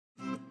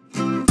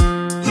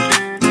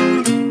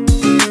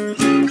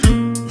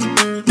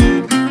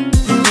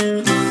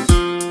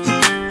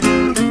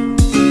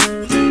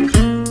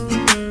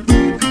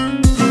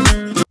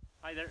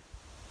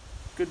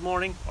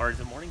morning, or is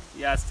it morning?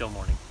 Yeah, it's still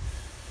morning.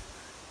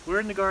 We're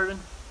in the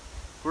garden.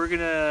 We're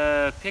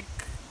gonna pick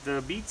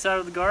the beets out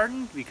of the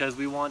garden because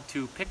we want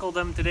to pickle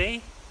them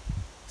today.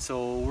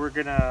 So we're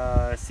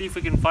gonna see if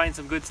we can find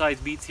some good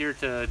sized beets here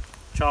to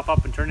chop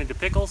up and turn into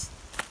pickles.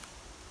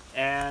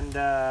 And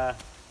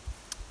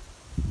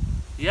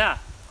yeah,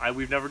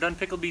 we've never done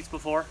pickled beets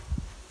before.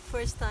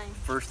 First time.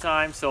 First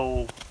time,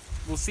 so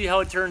we'll see how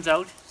it turns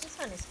out. This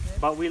one is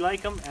good. But we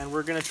like them and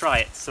we're gonna try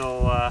it.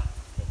 So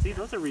see,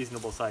 those are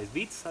reasonable sized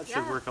beets. That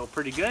should work out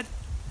pretty good.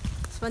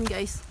 This one,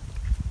 guys.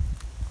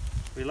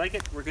 We like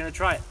it, we're gonna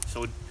try it.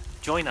 So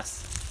join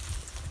us.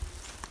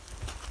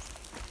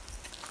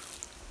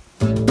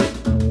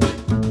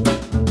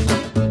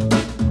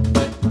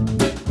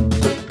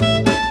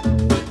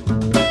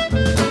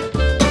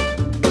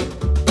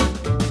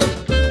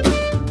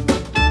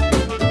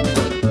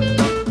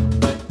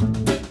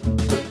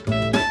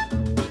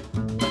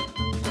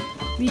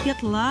 We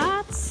get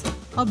lots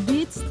of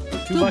beets.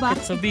 Two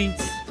buckets of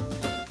beets.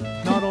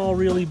 Not all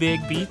really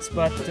big beets,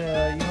 but you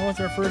know, it's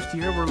our first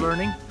year, we're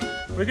learning.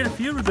 We got a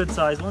few good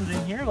sized ones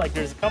in here, like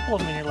there's a couple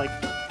of them in here, like,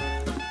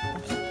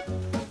 oops.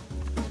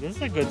 This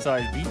is a good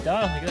sized beet,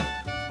 like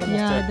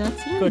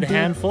that's a good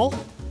handful.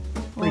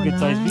 Pretty good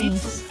sized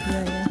beets.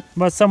 Yeah.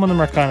 But some of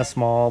them are kind of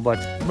small, but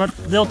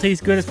they'll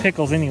taste good as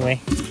pickles anyway.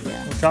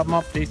 Yeah. We'll chop them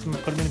up, taste them,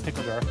 put them in a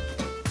pickle jar.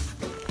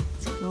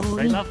 Let's go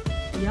Right enough?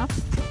 Yep.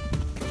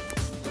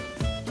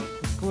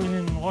 Let's go in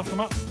and wash them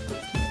up.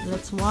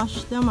 Let's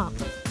wash them up.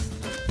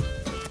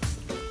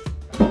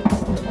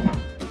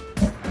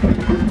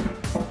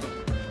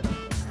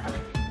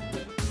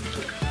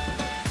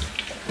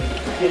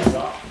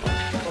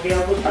 Okay,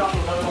 I'll put top of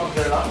the other ones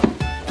there up.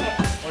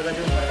 What did I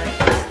do with my knife?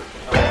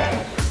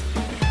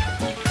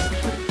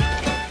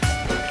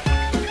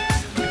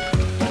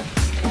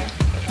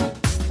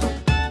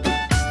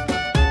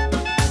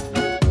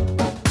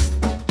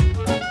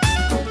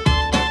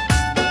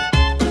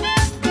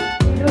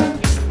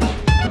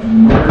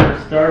 We're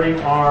starting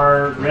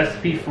our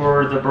recipe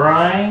for the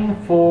brine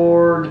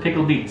for the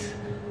pickled beets.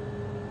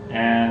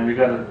 And we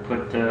got to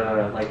put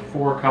like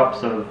 4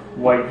 cups of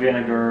white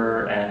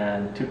vinegar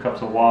and 2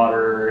 cups of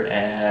water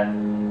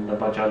and a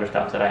bunch of other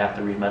stuff that I have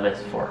to read my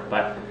list for.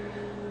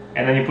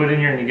 And then you put it in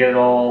here and you get it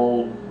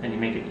all, and you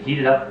make it, heat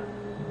it up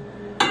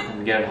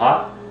and get it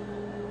hot.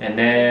 And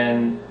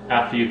then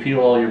after you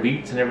peel all your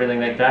beets and everything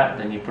like that,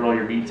 then you put all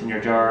your beets in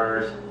your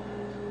jars,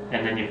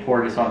 and then you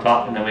pour this on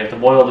top, and then we have to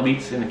boil the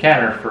beets in the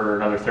canner for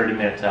another 30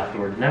 minutes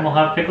afterwards. And then we'll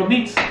have pickled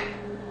beets.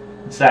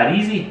 It's that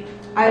easy.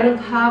 I don't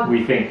have.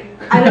 We think.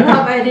 I don't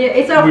have idea.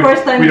 It's our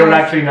first time. We don't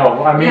actually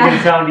know. I'm making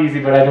it sound easy,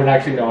 but I don't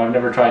actually know. I've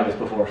never tried this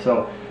before,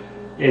 so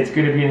it's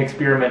going to be an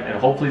experiment, and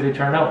hopefully they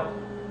turn out.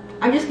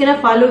 I'm just gonna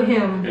follow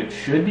him. It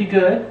should be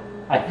good,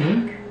 I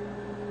think.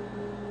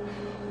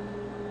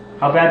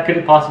 How bad could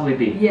it possibly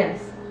be? Yes,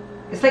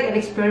 it's like an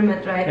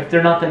experiment, right? If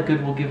they're not that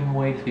good, we'll give them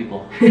away to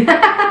people.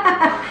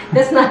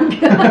 That's not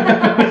good.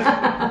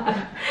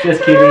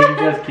 Just kidding.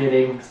 Just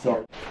kidding.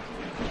 So.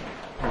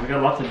 We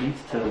got lots of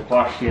beets to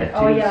wash yet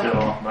too,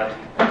 so but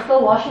I'm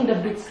still washing the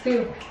beets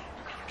too.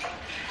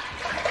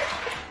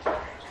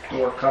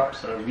 4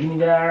 cups of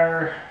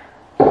vinegar.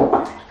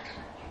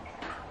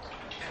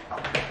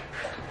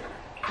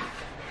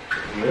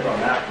 Live on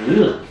that.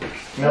 Ugh,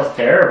 smells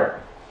terrible.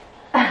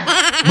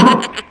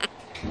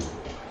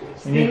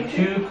 We need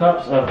 2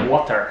 cups of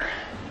water.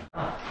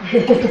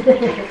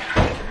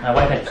 My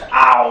wife has,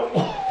 ow!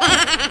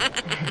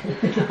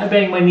 I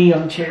banged my knee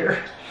on the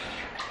chair.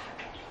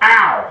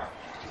 Ow!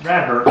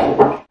 That hurt.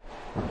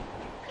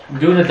 I'm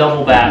doing a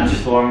double batch,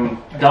 so I'm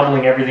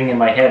doubling everything in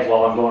my head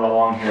while I'm going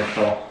along here.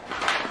 So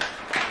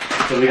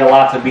we got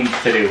lots of beets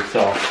to do.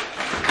 So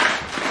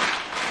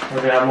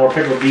we're gonna have more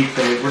pickled beets.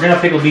 We're gonna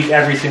have pickled beets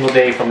every single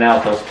day from now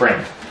till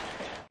spring.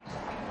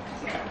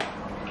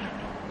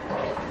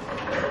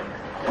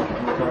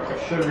 We'll put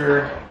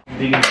sugar.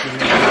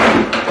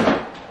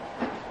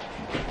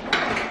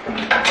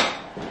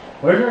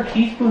 Where's our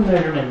teaspoon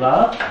measurement,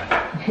 love?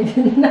 I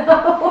didn't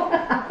know.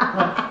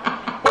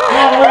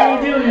 What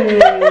are you doing?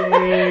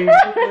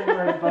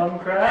 My bum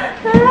crack?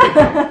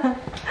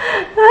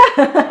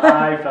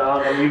 I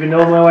found them, even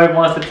though my wife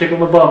wants to tickle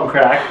the bum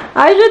crack.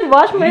 I should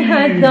wash my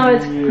hands now,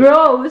 it's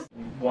gross.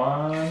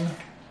 1,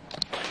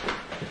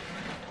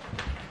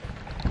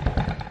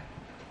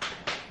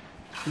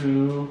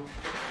 2,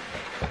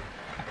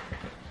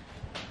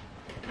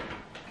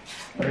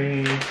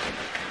 3,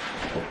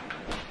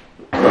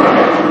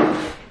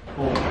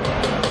 4.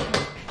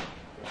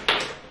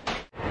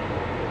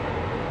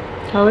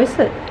 How is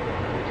it?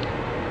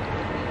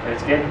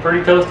 It's getting pretty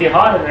toasty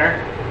hot in there.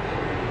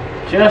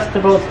 Just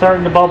about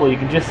starting to bubble. You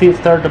can just see it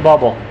starting to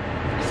bubble.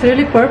 It's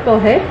really purple,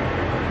 hey?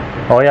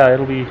 Oh yeah,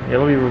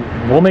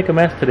 we'll make a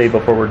mess today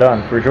before we're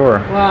done, for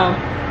sure. Wow.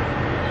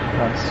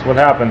 That's what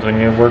happens when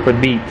you work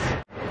with beets.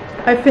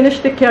 I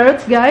finished the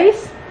carrots,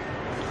 guys.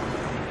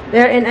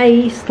 They're in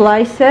a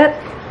slice set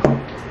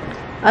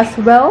as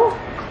well.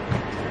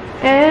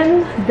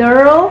 And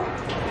Daryl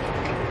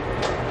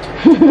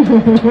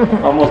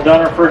Almost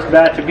done our first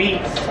batch of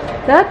beets.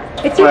 That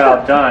It's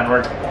well done.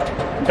 We're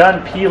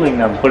done peeling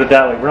them. Put it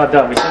that way. We're not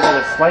done. We still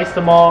gotta slice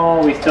them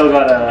all. We still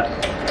gotta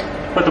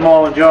put them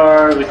all in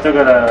jars. We still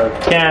gotta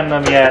can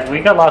them yet. We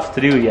got lots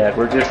to do yet.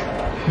 We're just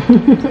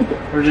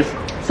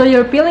So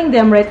you're peeling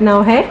them right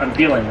now, hey? I'm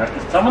peeling.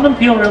 Some of them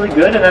peel really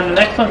good, and then the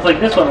next one's like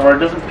this one where it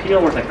doesn't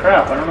peel worth a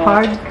crap. I don't know.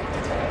 Hard.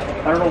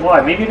 I don't know why.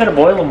 Maybe you gotta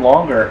boil them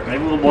longer.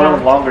 Maybe we'll boil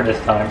them longer this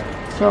time.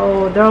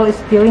 So Daryl is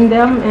peeling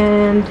them,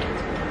 and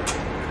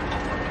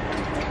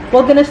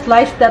we're gonna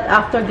slice that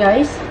after,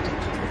 guys.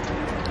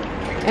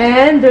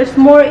 And there's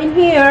more in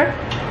here.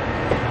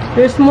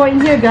 There's more in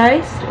here,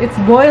 guys. It's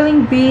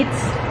boiling beets.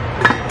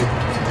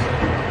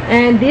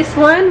 And this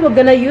one, we're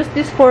gonna use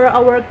this for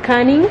our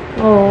canning.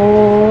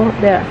 Oh,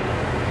 there.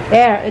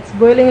 There, it's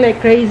boiling like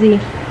crazy.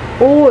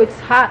 Oh, it's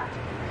hot.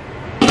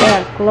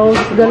 There, close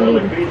the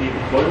lid. Crazy. If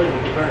it's boiling, we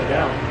can turn it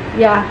down.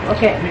 Yeah,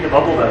 okay. I need to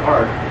bubble that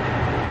hard.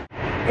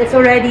 It's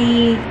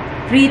already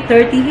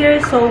 3:30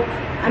 here, so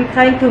I'm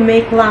trying to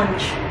make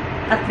lunch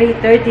at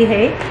 3:30,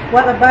 hey?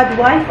 What a bad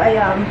wife I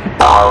am.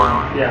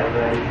 Yeah,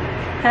 right.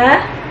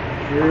 Huh?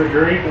 You're a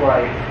great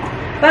wife.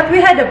 But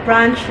we had a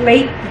brunch,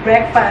 late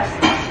breakfast.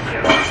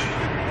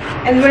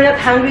 Yeah. And we're not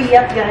hungry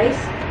yet, guys.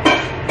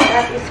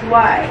 That is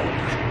why.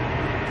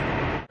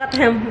 Look at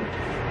him.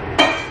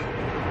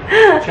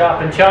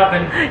 Chopping,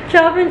 chopping.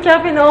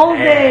 Chopping all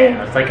day.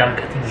 Yeah, it's like I'm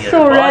cutting your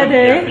So body, red,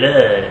 eh? your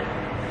blood.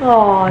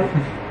 Oh,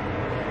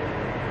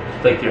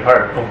 It's like your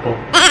heart. Boom, boom.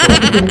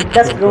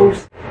 that's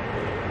gross.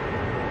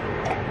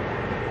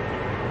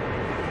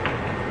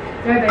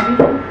 There, baby.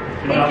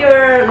 Eat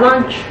your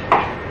lunch.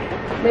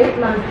 Late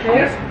lunch, eh?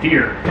 Yes,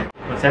 dear.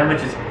 My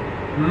sandwich is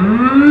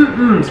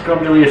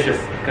scrumptious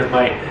because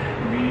my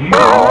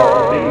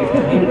baby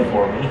made it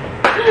for me.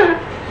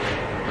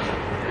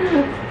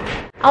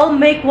 I'll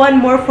make one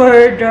more for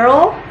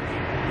Daryl,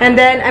 and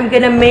then I'm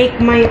gonna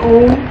make my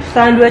own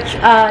sandwich.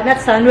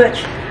 Not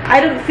sandwich. I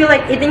don't feel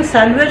like eating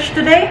sandwich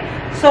today,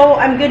 so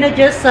I'm gonna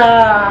just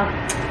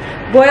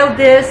boil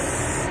this.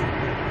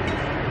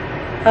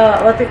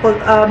 What they call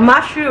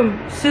mushroom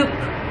soup.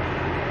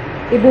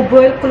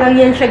 Ibuboil ko lang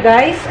yan siya,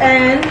 guys,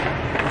 and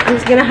I'm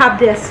just gonna have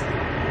this.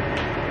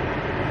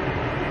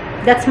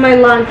 That's my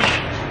lunch.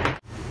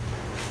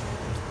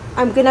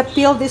 I'm gonna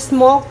peel these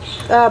small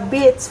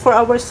bits for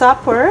our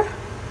supper,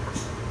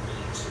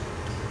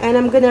 and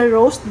I'm gonna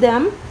roast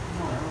them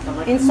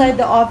inside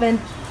the oven.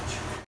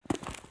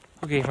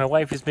 Okay, my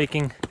wife is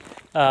making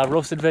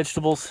roasted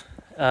vegetables,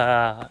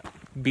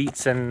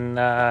 beets and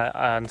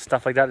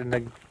stuff like that in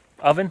the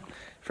oven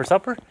for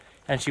supper,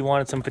 and she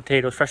wanted some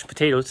potatoes, fresh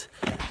potatoes.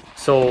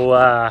 So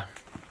I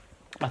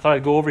thought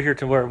I'd go over here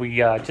to where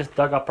we just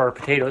dug up our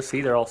potatoes. See,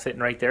 they're all sitting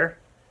right there.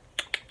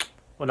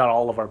 Well, not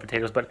all of our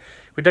potatoes, but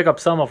we dug up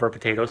some of our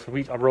potatoes,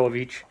 a row of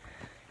each.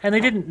 And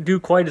they didn't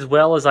do quite as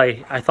well as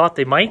I thought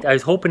they might. I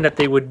was hoping that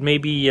they would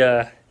maybe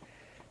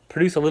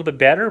produce a little bit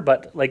better,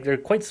 but like they're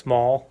quite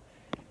small.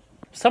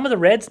 Some of the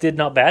reds did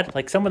not bad.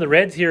 Like some of the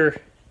reds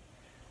here,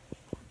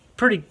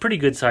 pretty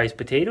good sized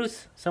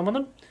potatoes, some of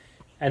them.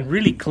 And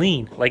really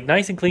clean, like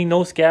nice and clean,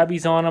 no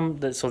scabbies on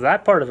them. So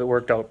that part of it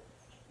worked out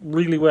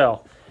really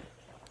well.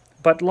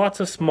 But lots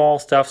of small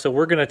stuff. So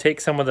we're gonna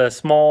take some of the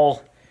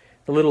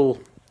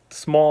little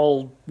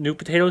small new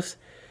potatoes,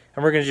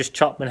 and we're gonna just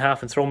chop them in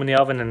half and throw them in the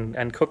oven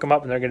and cook them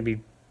up, and they're gonna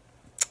be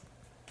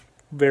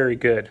very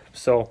good.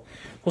 So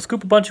we'll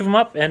scoop a bunch of them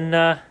up, and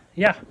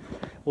yeah,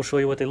 we'll show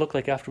you what they look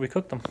like after we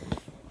cook them.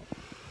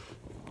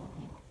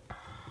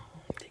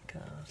 Take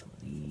some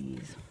of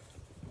these.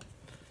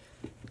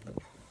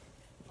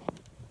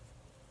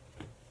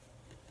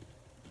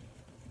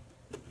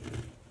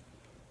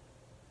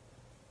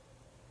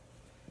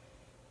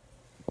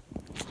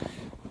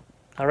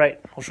 All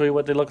right, I'll show you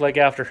what they look like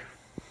after.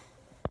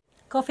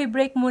 Coffee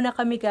break muna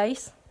kami,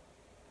 guys.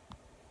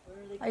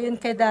 Ayun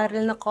kay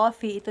Daryl na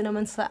coffee. Ito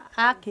naman sa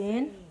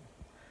akin.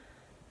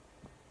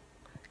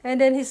 And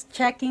then he's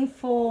checking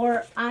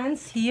for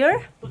ants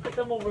here. Look at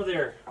them over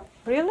there.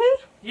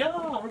 Really? Yeah,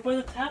 over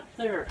by the tap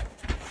there.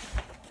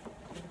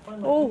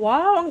 Oh,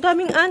 wow. Ang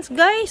daming ants,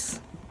 guys.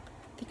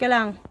 Tika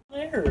lang.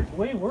 There,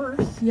 way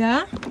worse.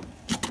 Yeah?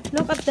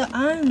 Look at the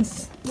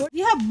ants.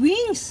 They have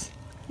wings.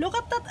 Look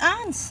at that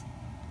ants.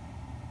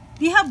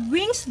 They have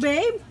wings,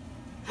 babe.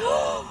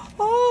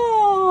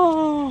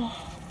 Oh,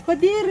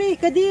 kadiri.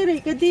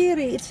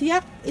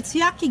 It's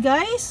yucky,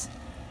 guys.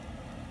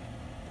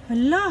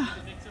 Hala.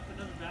 Mix up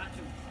another batch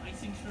of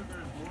icing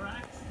sugar and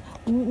borax.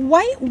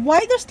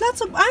 Why there's lots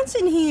of ants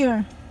in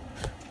here?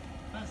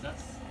 That's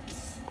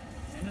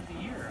end of the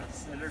year.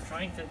 They're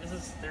trying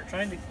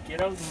to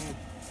get out and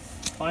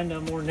find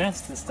more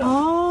nests and stuff.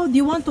 Oh, do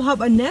you want to have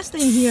a nest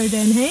in here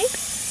then, hey?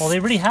 Well, they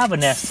already have a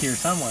nest here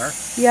somewhere,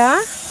 Yeah?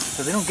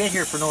 so they don't get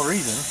here for no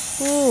reason.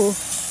 Oh.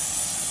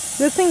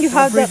 Good thing you Don't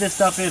have breathe that. this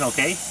stuff in,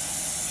 okay?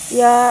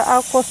 Yeah,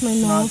 I'll close my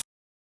nose.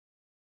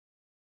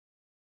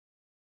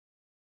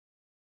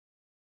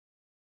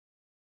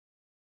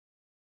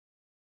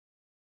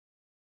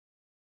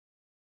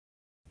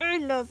 I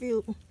love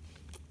you.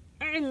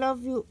 I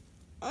love you.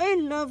 I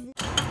love you.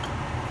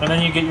 And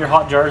then you get your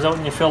hot jars out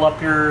and you fill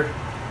up your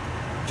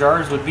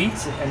jars with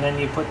beets, and then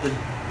you put the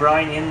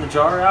brine in the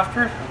jar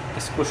after.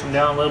 Just squish them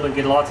down a little bit,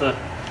 get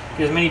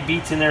as many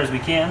beets in there as we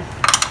can.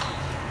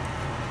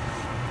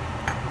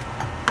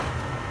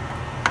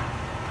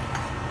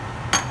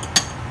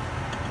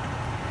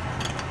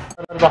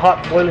 The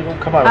hot boiling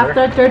won't come out of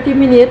there. After 30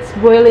 minutes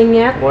boiling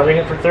it. Boiling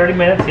it for 30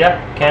 minutes,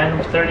 yeah,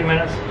 can 30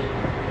 minutes.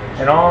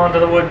 And onto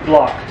the wood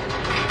block.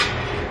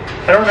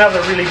 I don't have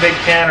a really big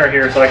canner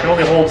here, so I can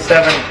only hold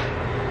seven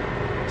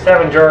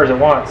jars at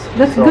once.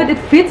 That's good, it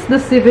fits the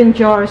 7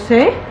 jars,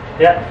 eh?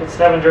 Yeah, it's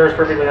 7 jars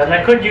perfectly. And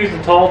I could use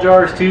the tall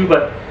jars too,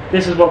 but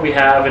this is what we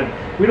have. And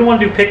we don't want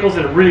to do pickles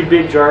in a really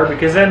big jar,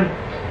 because then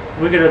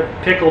we get a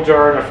pickle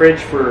jar in a fridge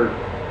for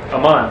a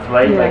month,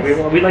 right? Yes.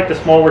 Like we like the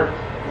smaller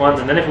ones,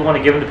 and then if we want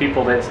to give them to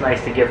people, it's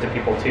nice to give to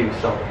people too.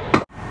 So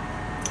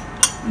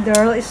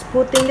Daryl is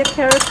putting the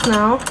carrots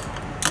now,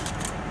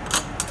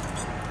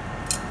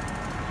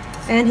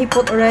 and he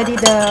put already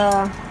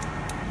the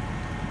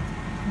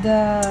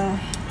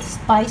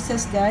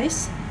spices,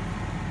 guys,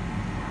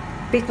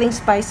 pickling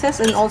spices,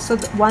 and also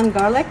 1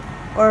 garlic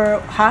or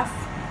half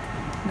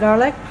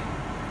garlic,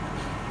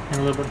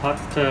 and a little bit hot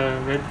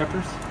red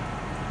peppers.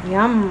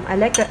 Yum, I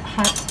like the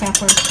hot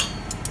peppers.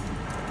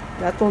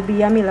 That will be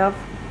yummy, love.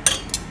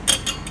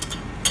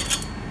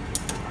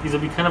 These will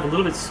be kind of a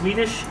little bit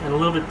Swedish and a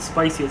little bit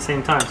spicy at the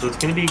same time, so it's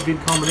going to be a good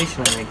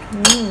combination, I think.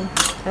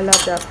 I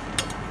love that.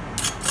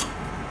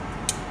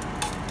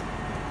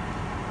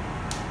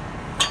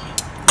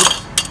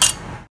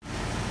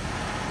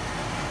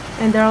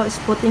 And Daryl is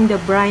putting the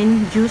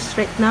brine juice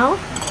right now. I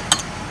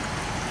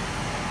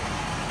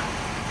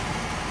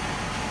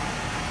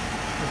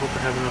hope I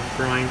have enough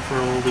brine for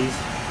all these.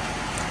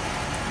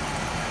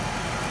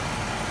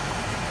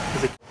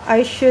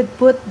 I should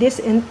put this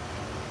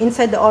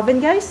inside the oven,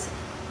 guys.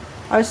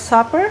 Our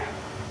supper,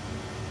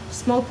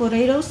 small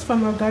potatoes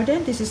from our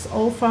garden. This is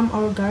all from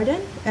our garden,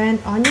 and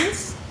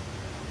onions,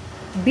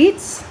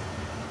 beets,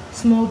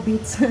 small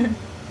beets,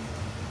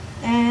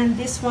 and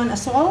this one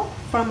as well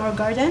from our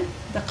garden,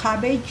 the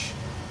cabbage.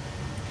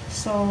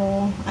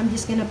 So I'm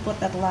just gonna put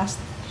that last.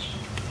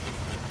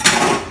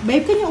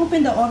 Babe, can you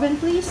open the oven,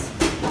 please?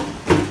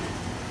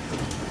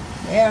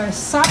 There's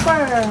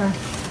supper.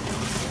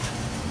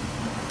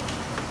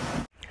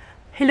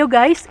 Hello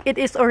guys, it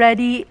is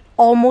already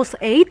almost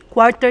 8,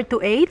 quarter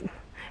to 8,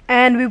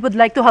 and we would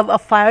like to have a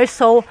fire,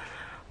 so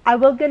I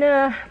will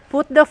gonna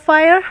put the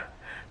fire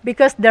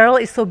because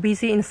Daryl is so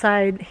busy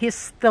inside. He's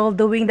still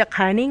doing the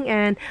canning,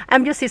 and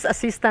I'm just his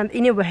assistant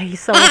anyway,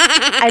 so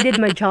I did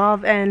my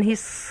job, and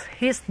he's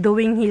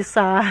doing his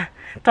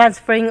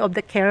transferring of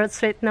the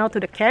carrots right now to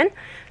the can,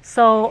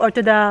 so, or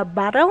to the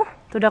barrel,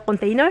 to the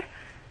container.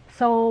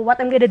 So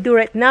what I'm gonna do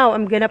right now,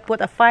 I'm gonna put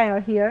a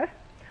fire here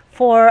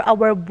for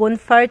our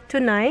bonfire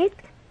tonight,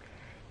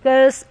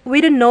 because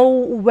we don't know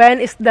when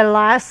is the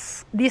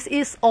last. This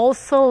is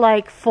also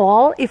like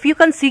fall. If you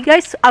can see,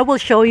 guys, I will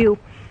show you.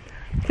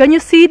 Can you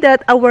see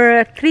that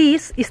our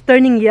trees is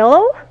turning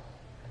yellow?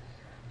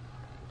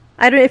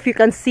 I don't know if you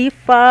can see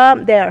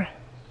from there.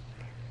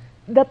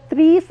 The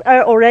trees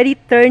are already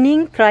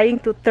trying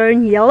to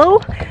turn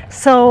yellow.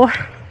 So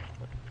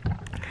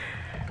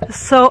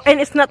and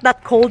it's not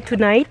that cold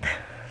tonight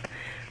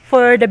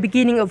for the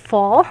beginning of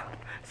fall.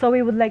 So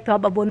we would like to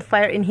have a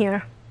bonfire in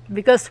here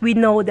because we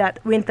know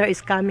that winter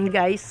is coming,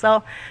 guys.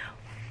 So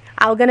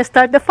I'm gonna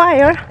start the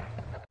fire.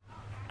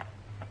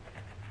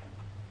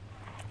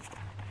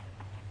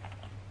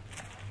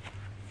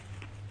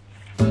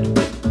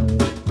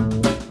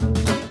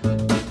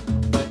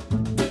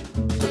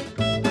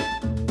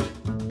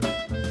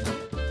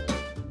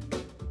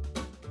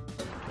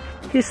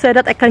 He said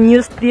that I can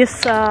use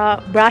these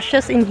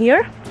brushes in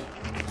here.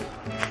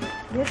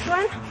 This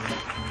one.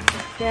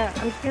 Yeah,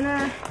 I'm just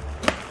gonna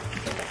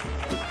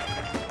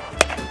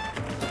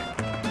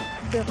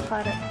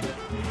cut it.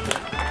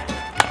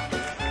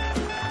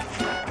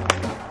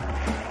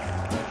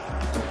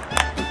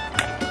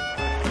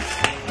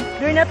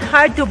 They're not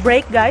hard to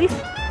break, guys.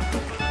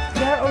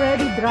 They're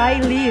already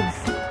dry leaves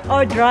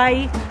or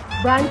dry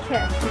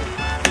branches.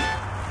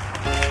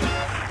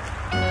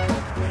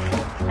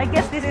 I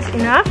guess this is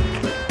enough.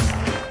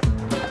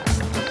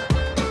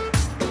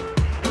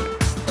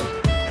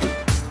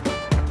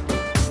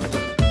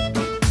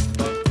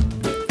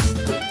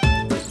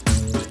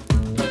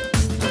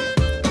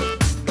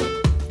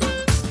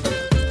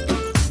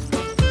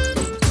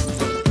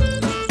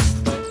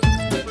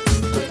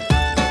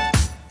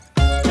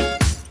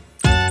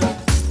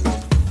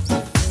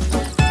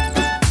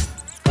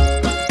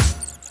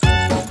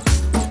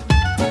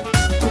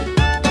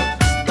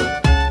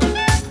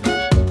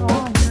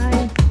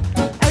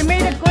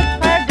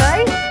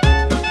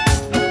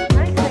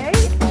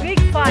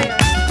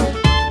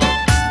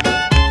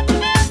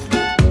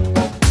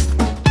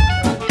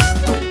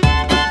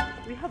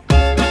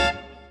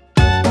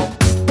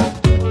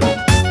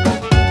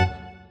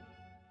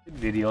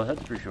 Video,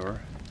 that's for sure.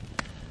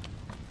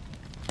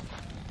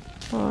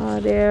 Oh,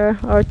 there,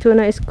 our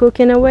tuna is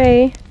cooking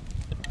away.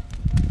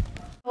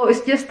 Oh,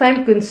 it's just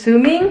time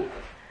consuming,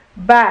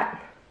 but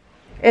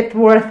it's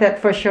worth it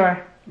for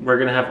sure. we're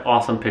gonna have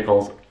awesome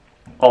pickles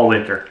all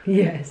winter.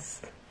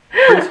 Yes.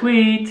 Pretty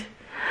sweet.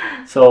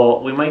 So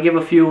we might give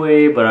a few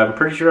away, but I'm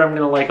pretty sure I'm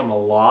gonna like them a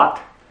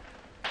lot.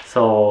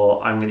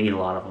 So I'm gonna eat a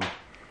lot of them.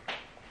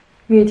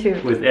 Me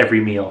too. With every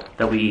meal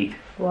that we eat.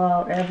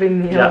 Wow, every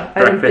meal. Yeah, I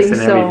don't breakfast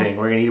think and so. everything.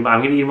 We're gonna eat them.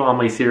 I'm gonna eat them on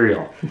my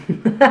cereal.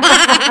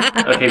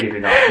 Okay, maybe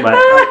not. But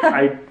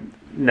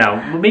no,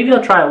 maybe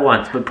I'll try it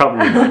once, but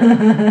probably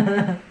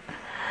not.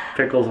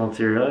 Pickles on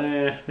cereal,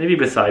 maybe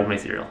beside my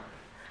cereal.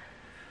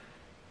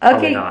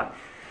 Probably Okay. not.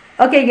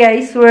 Okay,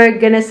 guys, we're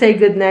gonna say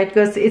goodnight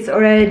because it's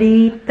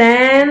already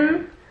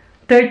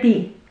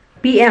 10:30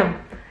 p.m.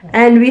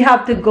 and we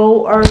have to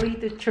go early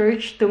to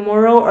church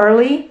tomorrow.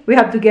 Early, we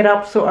have to get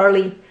up so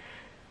early,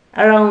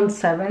 around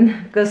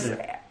 7, because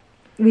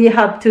we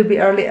have to be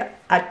early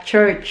at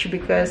church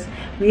because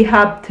we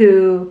have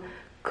to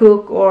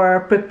cook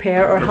or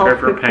prepare or help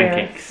prepare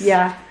pancakes.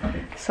 Yeah,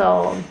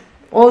 so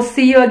we'll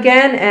see you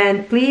again,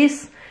 and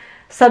please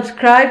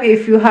subscribe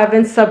if you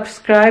haven't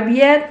subscribed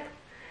yet,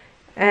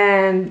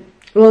 and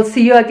we'll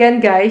see you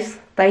again, guys.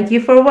 Thank you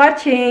for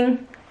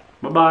watching.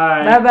 Bye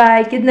bye. Bye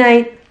bye. Good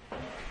night.